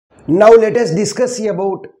Now let us discuss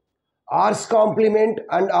about r's complement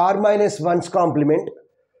and r minus 1's complement.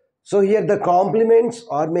 So here the complements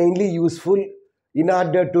are mainly useful in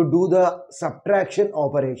order to do the subtraction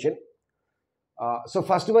operation. So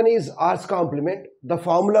first one is r's complement. The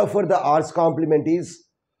formula for the r's complement is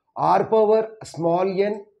r power small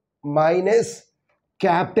n minus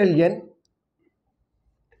capital N,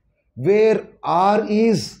 where r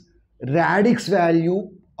is radix value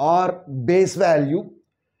or base value.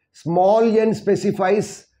 Small n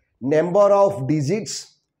specifies number of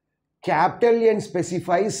digits, capital N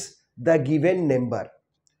specifies the given number.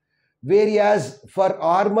 Whereas for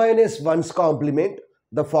r minus 1's complement,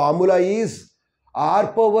 the formula is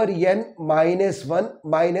r power n minus 1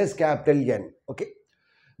 minus capital N. Okay.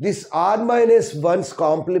 This r minus 1's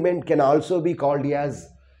complement can also be called as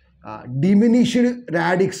diminished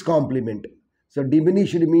radix complement. So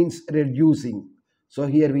diminished means reducing. So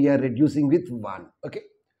here we are reducing with 1. Okay.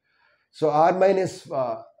 So r minus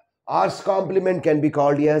r's complement can be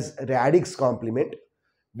called as radix complement,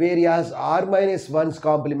 whereas r minus 1's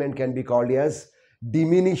complement can be called as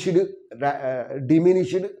diminished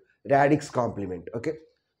radix complement. Okay.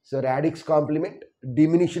 So radix complement,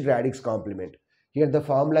 diminished radix complement. Here the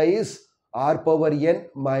formula is r power n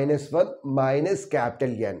minus 1 minus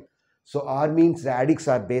capital N. So r means radix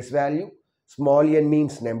or base value, small n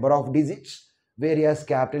means number of digits, whereas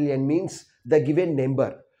capital N means the given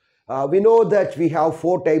number. We know that we have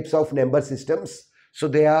 4 types of number systems. So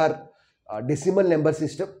they are decimal number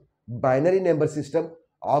system, binary number system,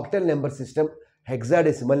 octal number system,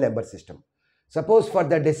 hexadecimal number system. Suppose for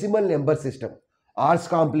the decimal number system, r's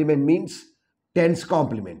complement means 10's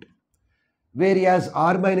complement, whereas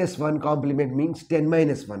r minus 1 complement means 10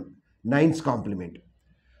 minus 1, 9's complement.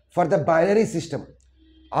 For the binary system,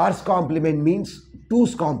 r's complement means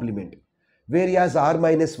 2's complement, whereas r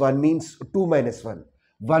minus 1 means 2 minus 1,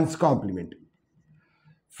 1's complement.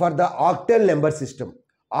 For the octal number system,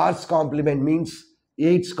 r's complement means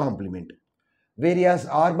 8's complement, whereas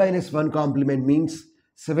r minus 1 complement means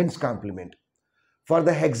 7's complement. For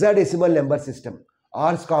the hexadecimal number system,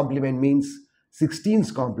 r's complement means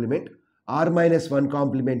 16's complement, r minus 1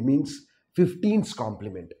 complement means 15's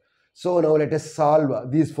complement. So now let us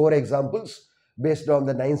solve these 4 examples based on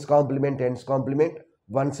the 9's complement, 10's complement,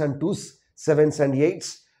 1's and 2's, 7's and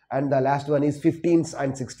 8's, and the last one is 15's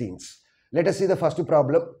and 16's. Let us see the first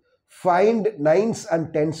problem. Find 9's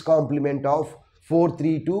and 10's complement of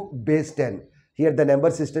 432 base 10. Here the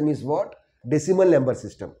number system is what? Decimal number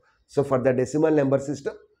system. So for the decimal number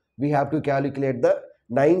system, we have to calculate the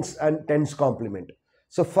 9's and 10's complement.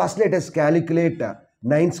 So first let us calculate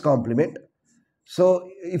 9's complement. So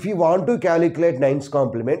if you want to calculate 9's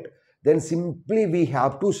complement, then simply we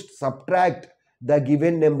have to subtract the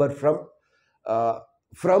given number from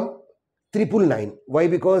 999. Why?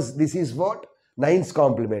 Because this is what? 9's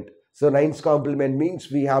complement. So 9's complement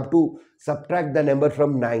means we have to subtract the number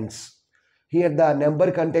from 9's. Here the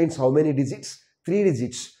number contains how many digits? 3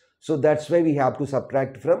 digits. So that's why we have to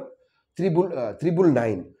subtract from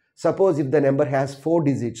 999. Suppose if the number has 4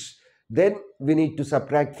 digits, then we need to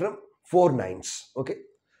subtract from 4 9's. Okay.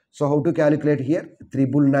 So how to calculate here?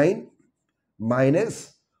 999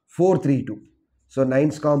 minus 432. So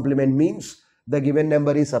 9's complement means the given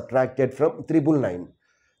number is subtracted from 999.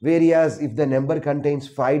 Whereas if the number contains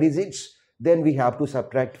 5 digits, then we have to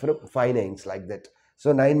subtract from 5 9's like that.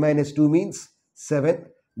 So 9 minus 2 means 7,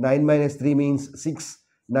 9 minus 3 means 6,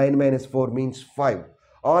 9 minus 4 means 5.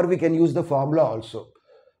 Or we can use the formula also.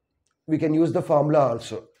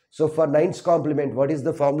 So for 9's complement, what is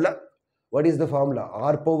the formula?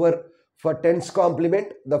 R power. For 10's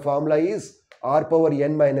complement, the formula is r power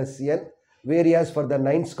n minus n. Whereas for the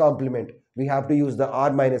 9's complement, we have to use the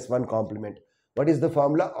r minus 1 complement. What is the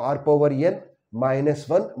formula? R power n minus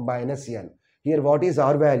 1 minus n. Here what is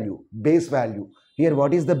r value? Base value. Here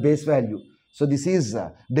what is the base value? So this is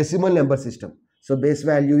decimal number system. So base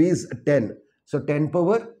value is 10. So 10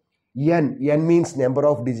 power n. N means number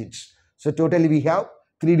of digits. So totally we have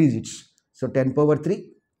 3 digits. So 10 power 3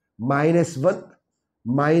 minus 1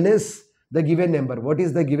 minus the given number. What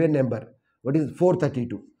is the given number? What is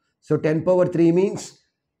 432? So 10 power 3 means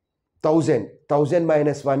 1000. 1000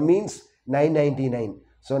 minus 1 means 999.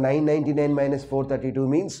 So 999 minus 432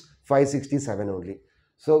 means 567 only.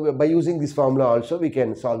 So by using this formula also we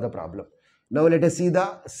can solve the problem. Now let us see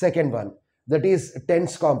the second one, that is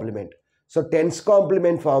 10's complement. So 10's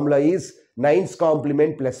complement formula is 9's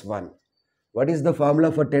complement plus 1. What is the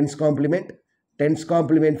formula for 10's complement? 10's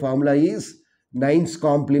complement formula is 9's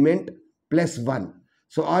complement plus 1.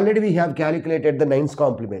 So already we have calculated the 9's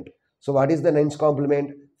complement. So what is the 9's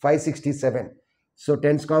complement? 567. So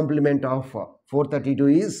 10's complement of 432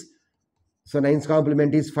 is So 9's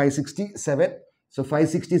complement is 567. So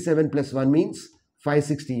 567 plus 1 means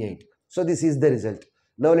 568. So this is the result.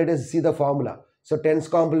 Now let us see the formula. So 10's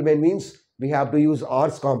complement means we have to use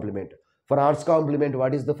r's complement. For r's complement,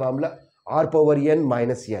 what is the formula? R power n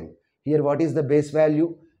minus n. Here what is the base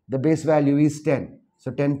value? The base value is 10.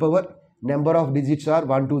 So 10 power, number of digits are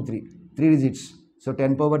 1, 2, 3. 3 digits. So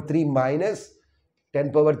 10 power 3 minus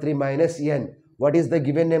n. What is the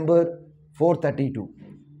given number? 432.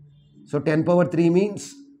 So 10 power 3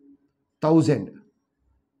 means 1000.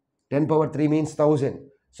 10 power 3 means 1000.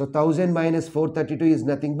 So 1000 minus 432 is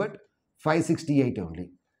nothing but 568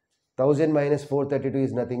 only. 1000 minus 432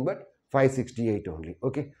 is nothing but 568 only.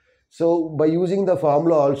 Okay. So by using the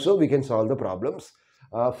formula also we can solve the problems.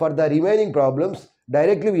 For the remaining problems,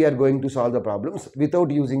 directly we are going to solve the problems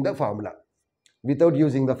without using the formula. Without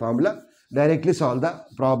using the formula, directly solve the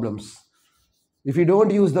problems. If you don't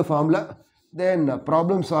use the formula, then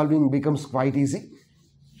problem solving becomes quite easy.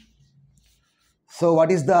 So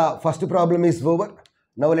what is the first problem is over.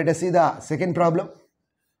 Now let us see the second problem.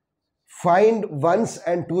 Find 1's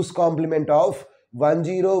and 2's complement of 10,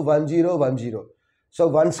 10, 10. So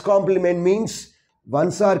 1's complement means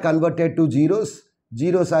 1's are converted to zeros,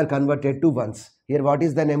 zeros are converted to 1's. Here what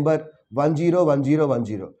is the number? 10, 10,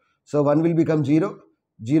 10. So 1 will become 0,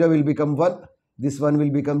 0 will become 1, this 1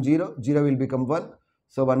 will become 0, 0 will become 1.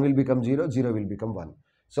 So 1 will become 0, 0 will become 1.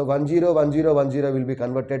 So 10, 10, 10 will be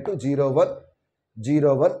converted to 0, 1,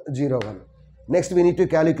 0, 1, 0, 1. Next we need to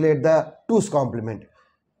calculate the 2's complement.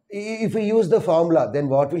 If we use the formula, then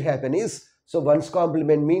what will happen is, so 1's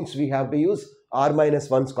complement means we have to use r minus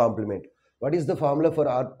 1's complement. What is the formula for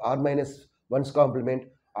r minus 1's complement?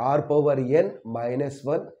 R power n minus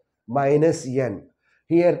 1 minus n.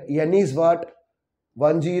 Here n is what?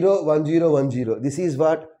 10, 10, 10. This is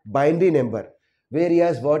what? Binary number.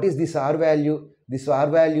 Whereas what is this r value? This r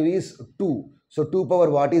value is 2. So 2 power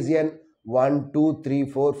what is n? 1, 2, 3,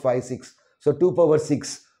 4, 5, 6. So 2 power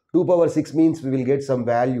 6. 2 power 6 means we will get some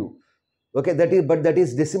value. Okay, that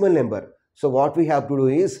is decimal number. So what we have to do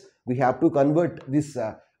is, we have to convert this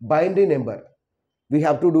binary number. We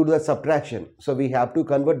have to do the subtraction. So we have to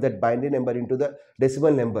convert that binary number into the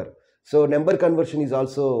decimal number. So number conversion is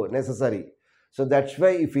also necessary. So that's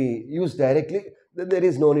why if we use directly, then there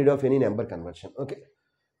is no need of any number conversion. Okay.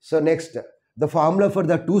 So next, the formula for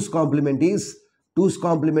the 2's complement is, 2's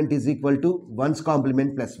complement is equal to 1's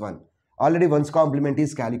complement plus 1. Already 1's complement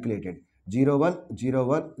is calculated. 0, 1, 0,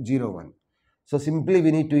 1, 0, 1. So simply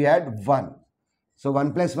we need to add 1. So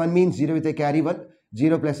 1 plus 1 means 0 with a carry 1.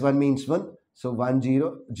 0 plus 1 means 1. So 1,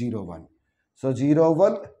 0, 0, 1. So 0,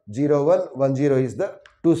 1, 0, 1, 1, 0 is the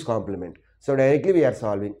 2's complement. So directly we are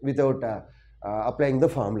solving without applying the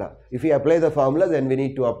formula. If we apply the formula, then we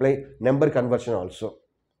need to apply number conversion also.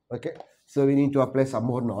 Okay. So we need to apply some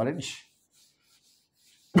more knowledge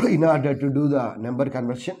in order to do the number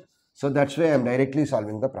conversion. So that's why I am directly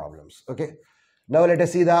solving the problems. Okay. Now let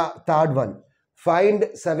us see the third one. Find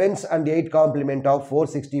 7's and 8's complement of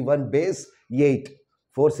 461 base 8.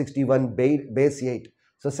 461 base 8.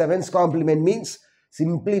 So 7's complement means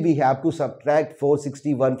simply we have to subtract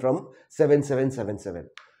 461 from 7777.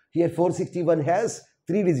 Here 461 has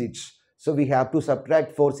 3 digits. So we have to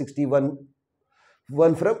subtract 461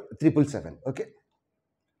 from 777. Okay.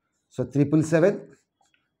 So 777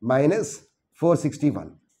 minus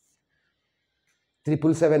 461.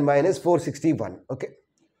 777 minus 461. Okay.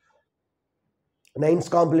 9's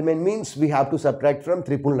complement means we have to subtract from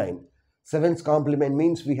 999. 7's complement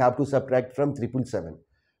means we have to subtract from 777.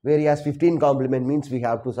 Whereas 15 complement means we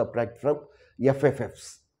have to subtract from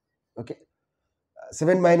FFFs. Okay.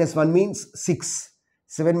 7 minus 1 means 6.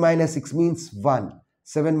 7 minus 6 means 1.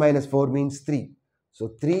 7 minus 4 means 3.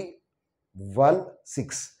 So 3, 1,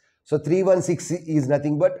 6. So 316 is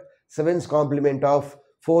nothing but 7's complement of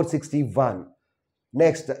 461.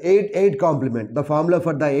 Next, 8 complement. The formula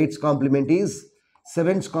for the 8's complement is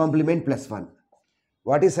 7's complement plus 1.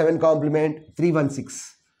 What is 7 complement?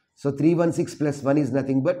 316. So 316 plus 1 is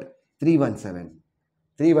nothing but 317.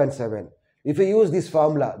 317. If you use this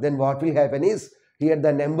formula, then what will happen is, here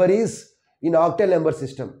the number is in octal number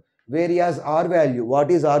system. Whereas r value, what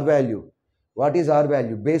is r value? What is r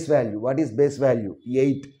value? Base value. What is base value?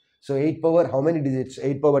 8. So 8 power, how many digits?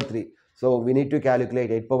 8 power 3. So we need to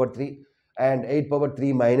calculate 8 power 3 and 8 power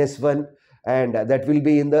 3 minus 1, and that will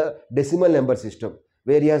be in the decimal number system.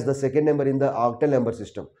 Whereas the second number in the octal number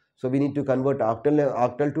system. So we need to convert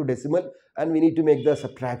octal to decimal, and we need to make the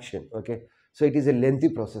subtraction. Okay. So it is a lengthy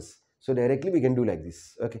process. So directly we can do like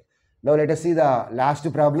this. Okay. Now let us see the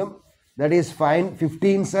last problem. That is, find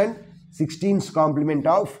 15's and 16's complement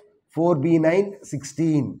of 4B9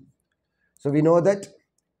 16. So we know that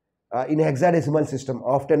in hexadecimal system,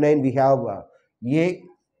 after 9 we have A,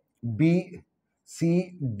 B,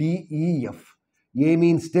 C, D, E, F. A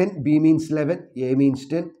means 10, B means 11, A means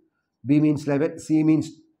 10, B means 11, C means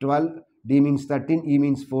 12, D means 13, E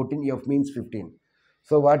means 14, F means 15.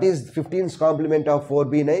 So what is 15's complement of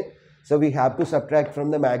 4B9? So we have to subtract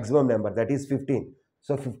from the maximum number, that is 15.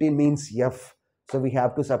 So 15 means F. So we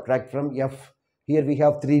have to subtract from F. Here we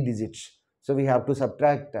have 3 digits. So we have to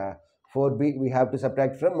subtract 4B. We have to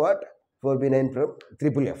subtract from what? 4B9 from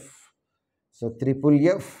triple F. So triple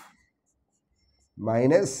F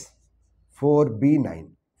minus 4B9.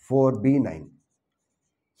 4B9.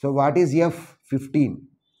 So what is F? 15.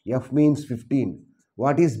 F means 15.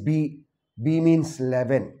 What is B? B means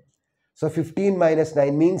 11. So 15 minus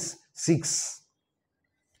 9 means 6.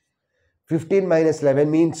 15 minus 11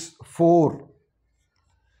 means 4.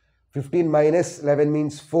 15 minus 11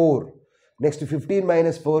 means 4. Next 15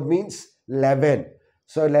 minus 4 means 11.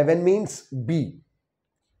 So 11 means B.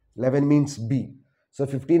 11 means B. So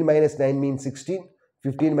 15 minus 9 means 16.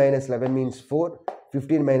 15 minus 11 means 4.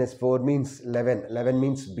 15 minus 4 means 11. 11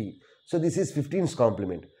 means B. So this is 15's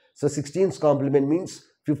complement. So 16's complement means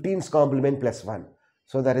 15's complement plus 1.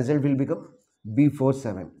 So the result will become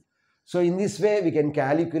B47. So in this way we can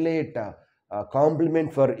calculate a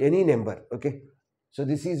complement for any number. Okay. So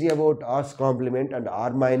this is about r's complement and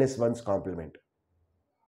r minus 1's complement.